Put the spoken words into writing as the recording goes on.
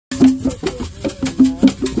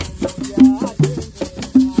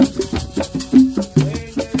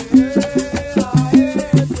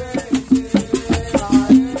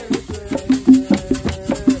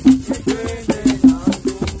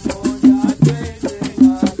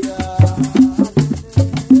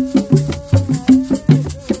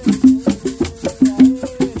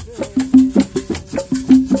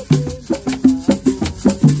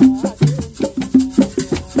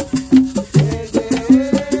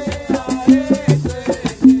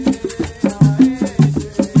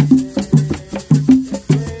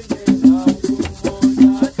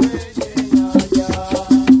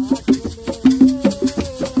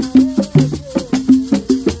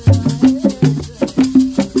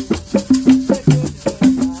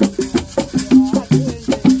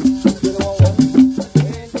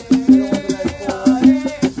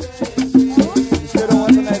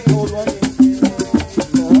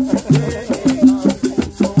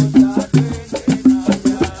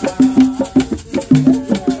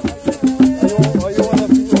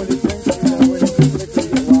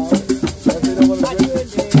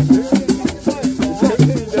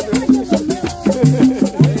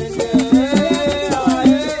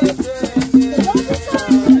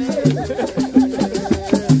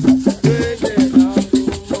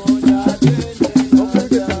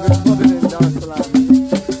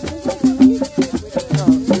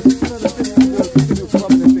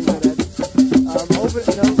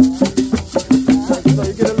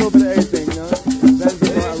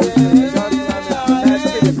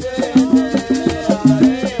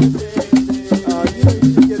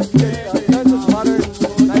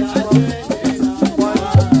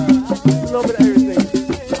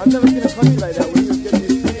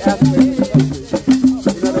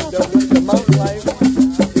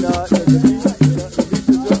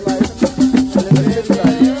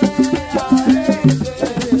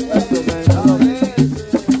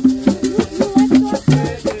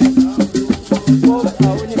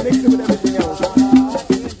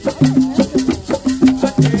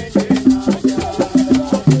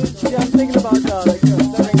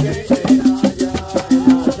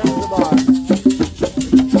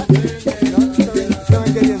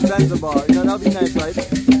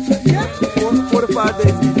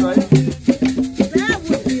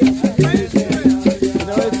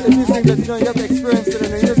interested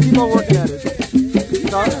in it. You just keep on working at it.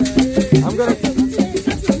 So I'm gonna.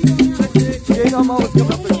 Yeah, you know, I'm always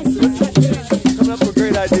coming up with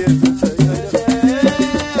great ideas.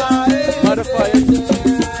 Modify it.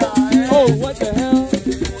 Oh, what the hell?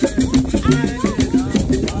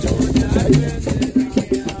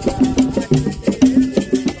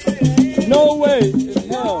 No way in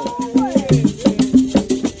hell.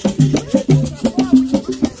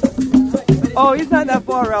 Oh, he's not that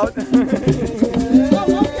far out.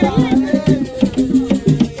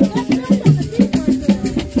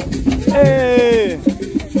 Hey.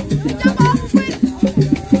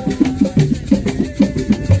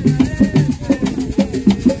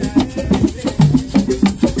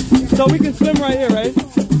 So we can swim right here, right?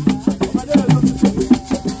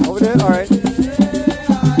 Over there? All right.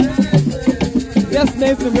 Yes,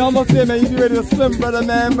 Nathan, we almost there, man. You be ready to swim, brother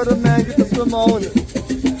man, get the swim on.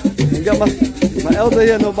 And got my elder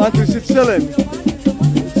here, no Bantu, she's chilling.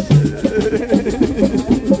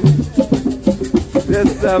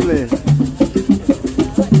 Yes, family.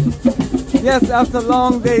 Yes, after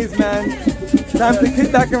long days, man. Time to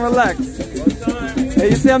kick back and relax. Hey,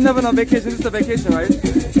 you say I'm never on vacation. This is a vacation, right?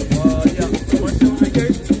 Yeah. Went on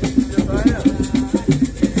vacation? Yes, I am.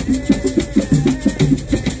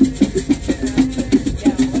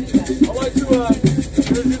 I'd like to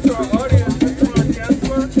introduce our audience. This is on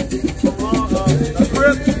Casper, a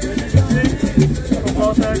trip, as you can see, from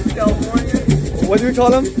Los Angeles, California. What do we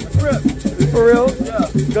call him? A trip. For real? Yeah.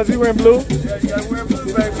 Because he's wearing blue? Yeah, you gotta wear blue,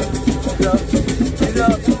 baby. Yeah.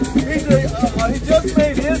 He just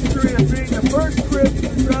made history of being the first trip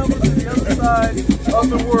to travel to the other side of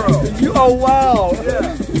the world. Oh, wow.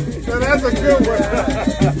 Yeah. So that's a good one.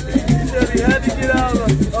 He said he had to get out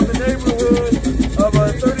of the neighborhood of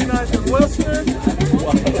 39th and Western.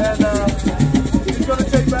 Wow. And he's going to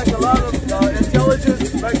take back a lot of intelligence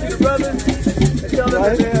back to the brothers and tell them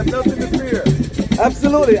that they have nothing to fear.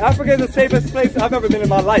 Absolutely. Africa is the safest place I've ever been in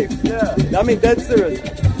my life. Yeah. I mean, dead serious.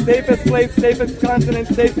 Safest place, safest continent,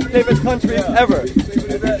 safest country ever.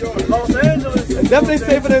 Los Angeles. And definitely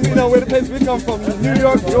safer than, you know, where the place we come from, New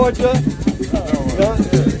York, Georgia,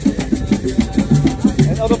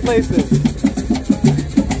 and other places.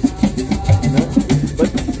 But,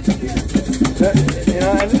 you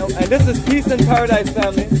know, and this is peace and paradise,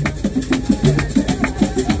 family.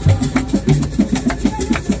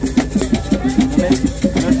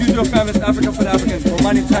 As usual, family, it's Africa for the Africans.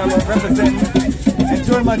 Bomani time, representing.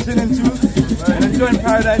 Enjoying my gin and juice and enjoying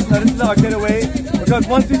paradise. Now this is our getaway because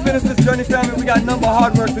once we finish this journey, family, we got a number of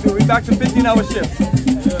hard work to do. We're back to 15-hour shifts.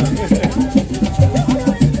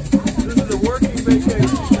 This is a working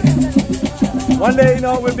vacation. One day, you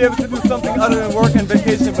know, we'll be able to do something other than work and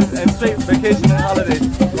vacation and straight vacation and holidays.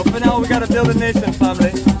 But for now, we got to build a nation,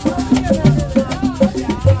 family.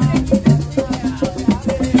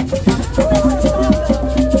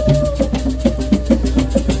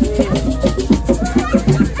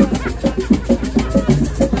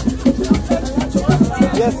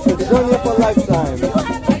 Yes, the journey of a lifetime.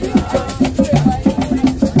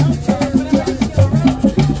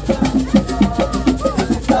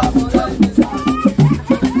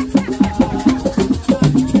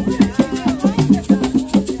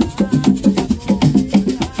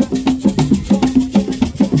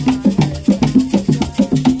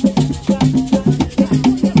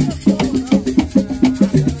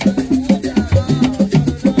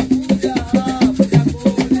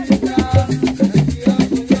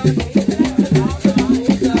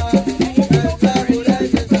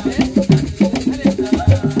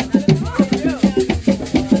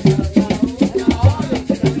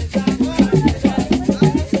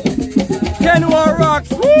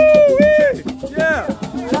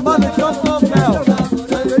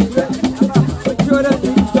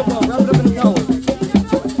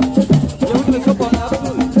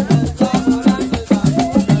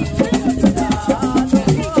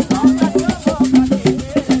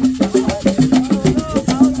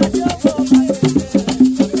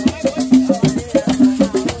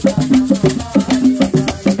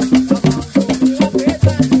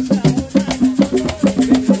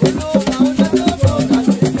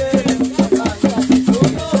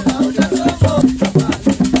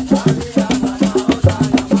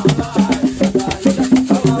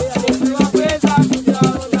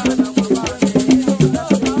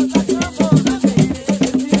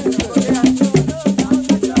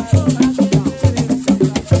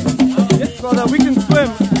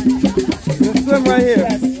 Right here.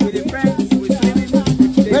 Yes, with your friends, with swimming.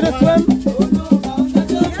 Ready to swim?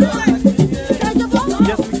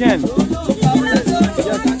 Yes, we can.